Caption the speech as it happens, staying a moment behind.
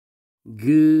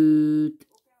Good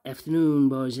afternoon,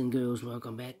 boys and girls.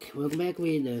 Welcome back. Welcome back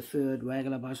with the third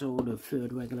regular puzzle.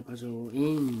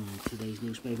 In today's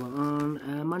newspaper on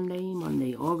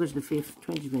Monday, August the 5th,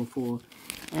 2024.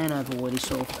 And I've already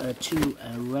solved two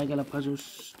regular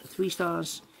puzzles, 3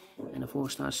 stars and a 4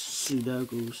 stars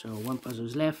Sudoku. So one puzzle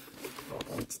is left.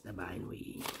 It's the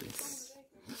binary. Yes.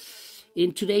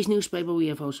 In today's newspaper, we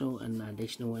have also an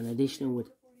additional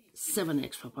with 7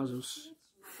 extra puzzles.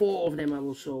 4 of them I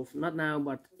will solve, not now,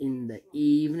 but in the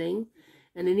evening.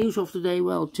 And the news of today,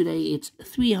 well, today it's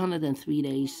 303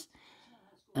 days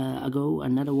ago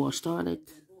another war started.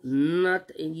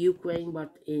 Not in Ukraine,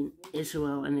 but in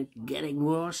Israel, and it's getting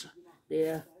worse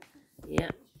there.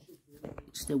 Yeah,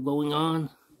 it's still going on.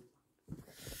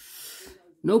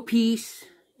 No peace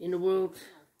in the world.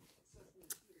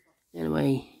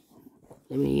 Anyway,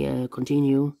 let me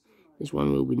continue. This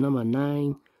one will be number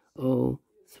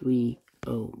 9030.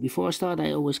 Before I start,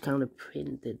 I always count the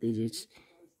printed digits.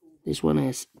 This one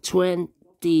has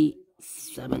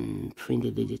 27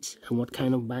 printed digits. And what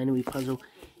kind of binary puzzle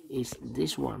is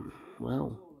this one?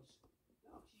 Well,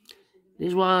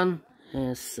 this one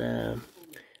has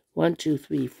 1, 2,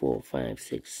 3, 4, 5,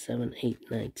 6, 7, 8,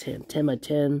 9, 10. 10 by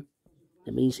 10.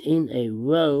 That means in a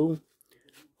row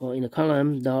or in a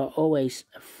column, there are always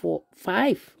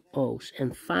 5 O's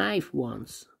and 5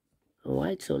 1s.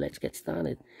 Alright, so let's get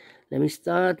started. Let me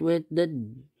start with the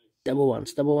double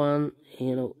ones. Double one,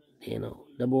 double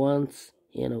ones,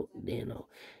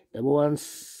 double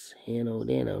ones,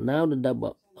 Now the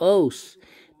double O's.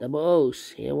 Double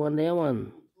O's, here one, there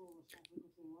one.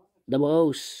 Double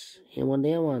O's, here one,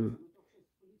 there one.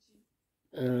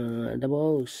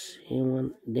 Double O's, here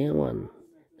one, there one.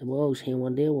 Double O's, here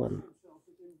one, there one.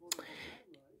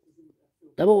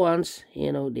 Double ones,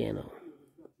 there.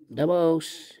 Double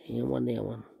O's, here one, there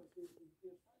one.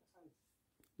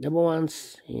 Double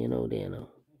ones, there.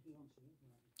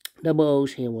 Double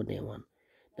O's, here one, there one.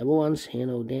 Double ones, there.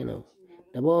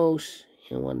 Double O's,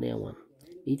 here one, there one.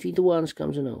 Between the ones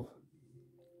comes an O.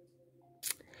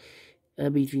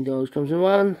 Between the O's comes a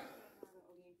 1.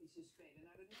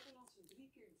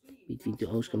 Between the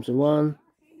O's comes a 1.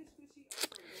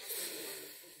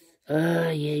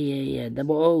 Yeah.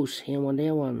 Double O's, here one,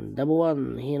 there one. Double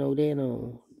 1, here there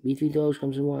no. Between those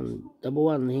comes a 1. Double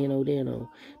 1, here there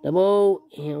no. Double O,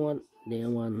 here 1, there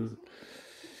 1.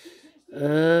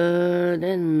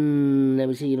 Then let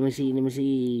me see.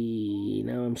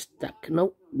 Now I'm stuck.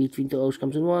 Nope. Between the O's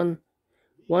comes a 1.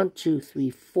 1, 2,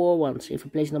 3, 4 ones. If we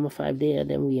place number 5 there,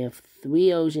 then we have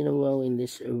 3 O's in a row in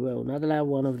this row. Not allowed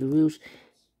one of the rules.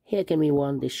 Here can be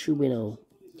 1. This should be an O.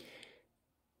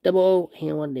 Double O,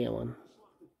 here 1, there 1.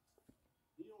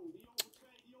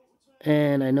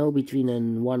 And I know between a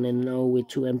 1 and an O with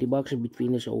 2 empty boxes,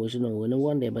 between there's always an O and a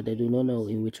 1 there, but I do not know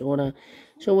in which order.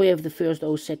 So we have the first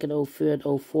O, second O, third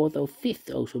O, fourth O, fifth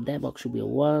O. So that box should be a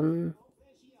 1.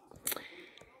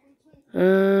 Yeah.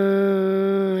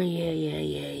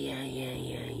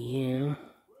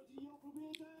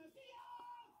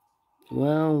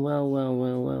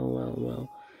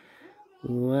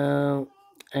 Well.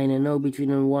 And I know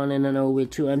between a 1 and an O with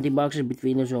 2 empty boxes,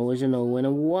 between there's always an O and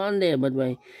a 1 there, but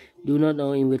I do not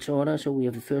know in which order. So we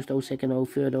have the first O, second O,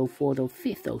 third O, fourth O,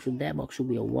 fifth O. So that box should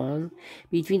be a 1.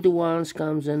 Between the ones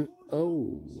comes an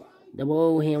O. Double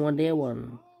O, here 1, there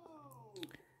 1.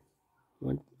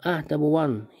 Double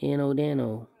 1, here no, there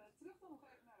no.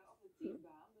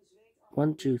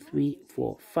 1, 2, 3,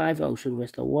 4, 5 O. So the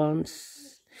rest are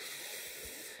 1s.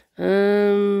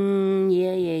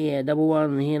 Yeah. Double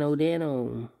 1, here no, there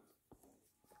no.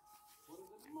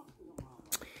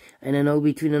 And I know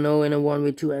between an O and a 1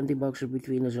 with 2 empty boxes,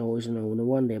 between there's always an O and a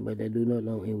 1 there, but I do not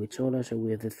know in which order. So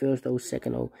we have the first O,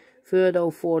 second O, third O,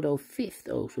 fourth O, fifth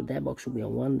O. So that box will be a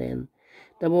 1 then.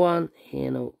 Double 1,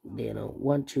 here no, there no.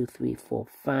 1, 2, 3, 4,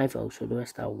 5 O. So the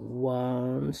rest are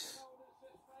 1s.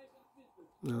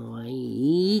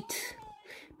 Alright.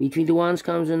 Between the 1s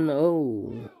comes an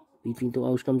O. Between the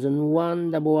O's comes an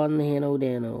 1. Double 1, here no,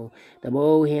 there no. Double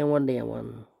O, here 1, there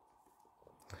 1.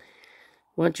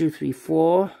 1, 2, 3,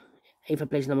 4. If I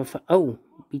place number 5, O.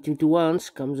 Between two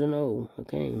 1s comes an O.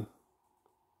 Okay.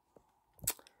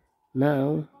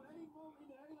 Now,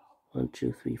 1,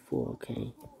 2, 3, 4.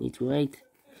 Okay. Need to wait.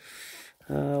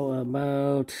 How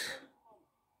about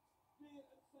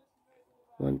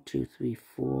 1, 2, 3,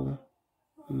 4?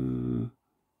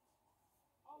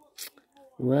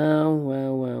 Well.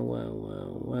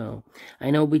 I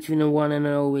know between a 1 and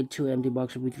an O with 2 empty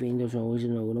boxes, between there's always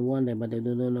an O and a 1 there, but I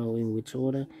do not know in which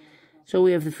order. So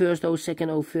we have the first O, second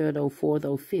O, third O, fourth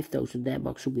O, fifth O. So that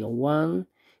box should be a 1.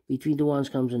 Between the 1s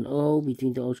comes an O.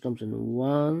 Between the O's comes an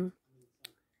 1.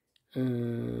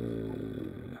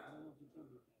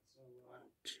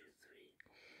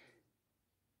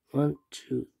 1,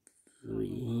 2, 3.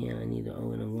 Here I need an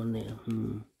O and a 1 there.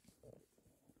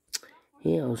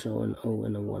 Here also an O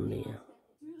and a 1 there.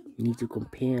 Need to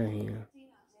compare here.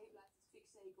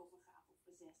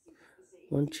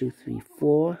 1, 2, 3,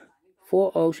 4.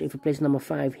 4 O's. If we place number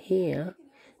 5 here,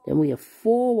 then we have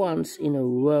 4 1s in a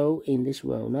row in this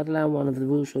row. Not allowed one of the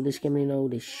rules, so this can be no.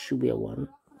 This should be a 1.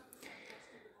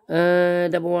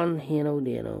 Double 1 here, no,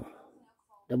 there, no.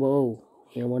 Double O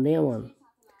here, 1 there, 1.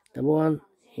 Double 1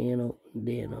 here, no,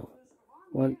 there, no.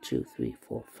 1, 2, 3,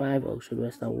 4, 5 O's. So the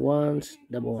rest are 1s.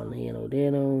 Double 1 here, no,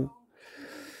 there, no.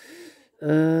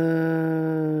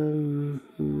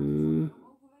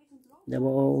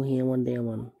 Double O here, 1 there,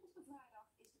 1.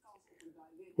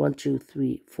 1, 2,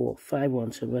 3, 4, 5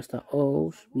 1. So the rest are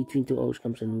O's. Between 2 O's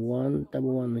comes in 1.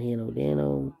 Double 1 here, no, there,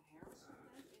 no.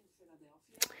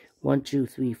 1, 2,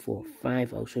 3, 4,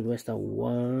 5 O's. So the rest are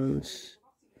 1s.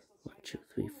 1, 2,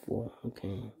 3, 4.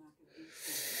 Okay.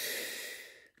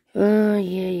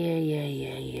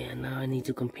 Yeah. Now I need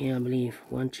to compare, I believe.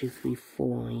 1, 2, 3,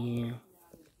 4. Yeah.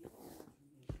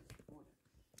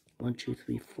 1, 2,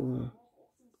 3, 4.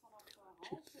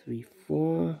 2, 3,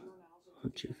 4.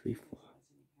 1, 2, 3, 4.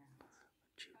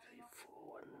 2, 3,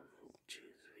 4. 1, 2,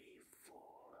 3, 4.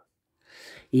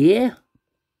 Yeah.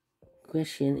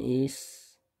 Question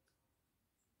is,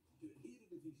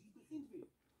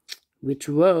 which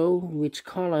row, which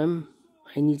column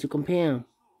I need to compare?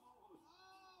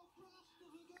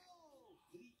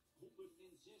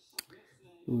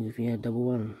 If you had double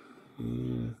 1.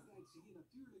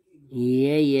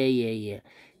 Yeah.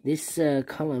 This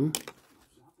column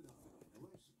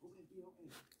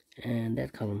and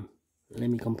that column. Let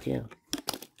me compare.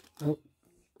 Oh.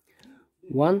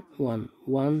 1, 1,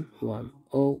 1, 1,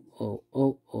 0, 0, 0,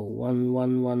 0, 1,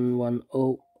 1, 1, 1,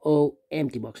 0, 0,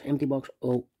 empty box, 0,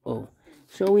 0.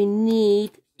 So we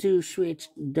need to switch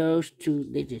those 2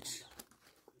 digits.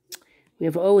 We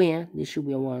have O here, this should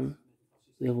be a 1.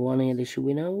 We have 1 here, this should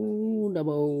be no.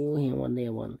 Double O here, 1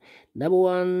 there, 1. Double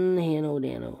 1 here, no,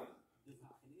 there, no.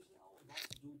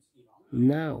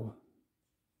 Now,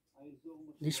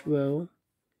 this row,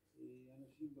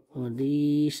 or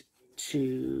these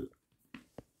 2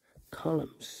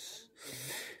 columns.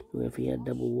 We have here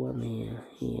double 1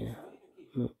 here.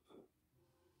 No.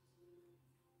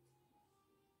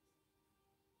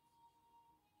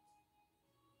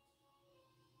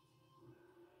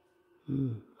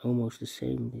 Almost the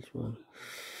same, this one.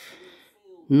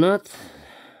 Not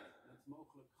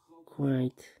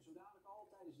quite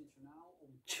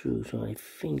true, so I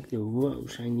think the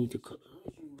rows I need to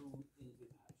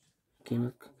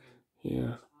cannot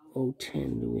here.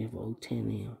 O10, do we have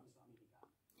O10 here?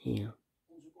 Here.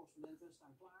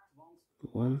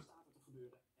 1.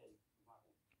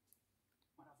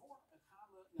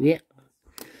 Yeah.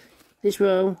 This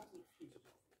row.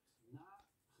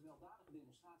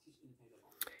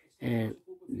 And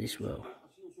this row.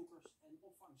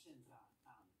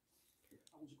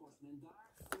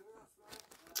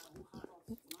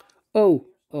 Oh,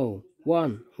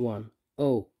 1, 1,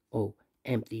 0, 0,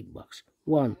 empty box.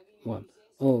 1, 1,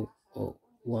 0, 0,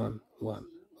 1, 1,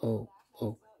 0,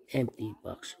 0, empty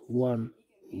box. 1,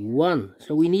 1.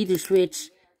 So we need to switch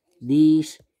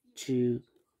these 2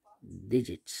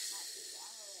 digits.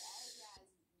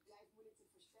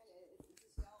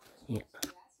 Yeah.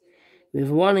 With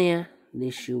 1 here,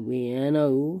 this should be an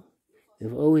O.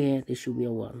 With O here, this should be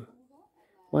a 1.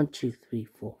 1, 2, 3,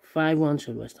 4, 5 1,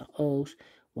 so the rest are O's.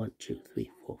 1, 2,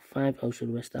 3, 4, 5 O's, so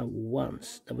the rest are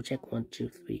 1s. Double check. 1, 2,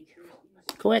 3, 4.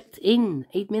 Correct in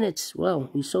 8 minutes. Well,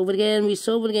 we solve it again.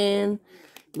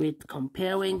 With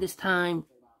comparing this time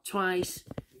twice.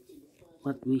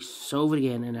 But we solve it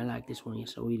again, and I like this one here,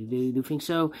 so we do think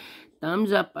so.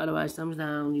 Thumbs up, otherwise thumbs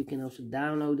down. You can also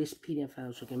download this PDF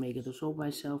file so you can make it to solve by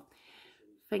yourself.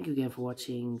 Thank you again for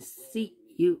watching. See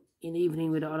you in the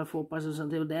evening with the other 4 puzzles.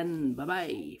 Until then, bye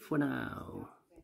bye for now.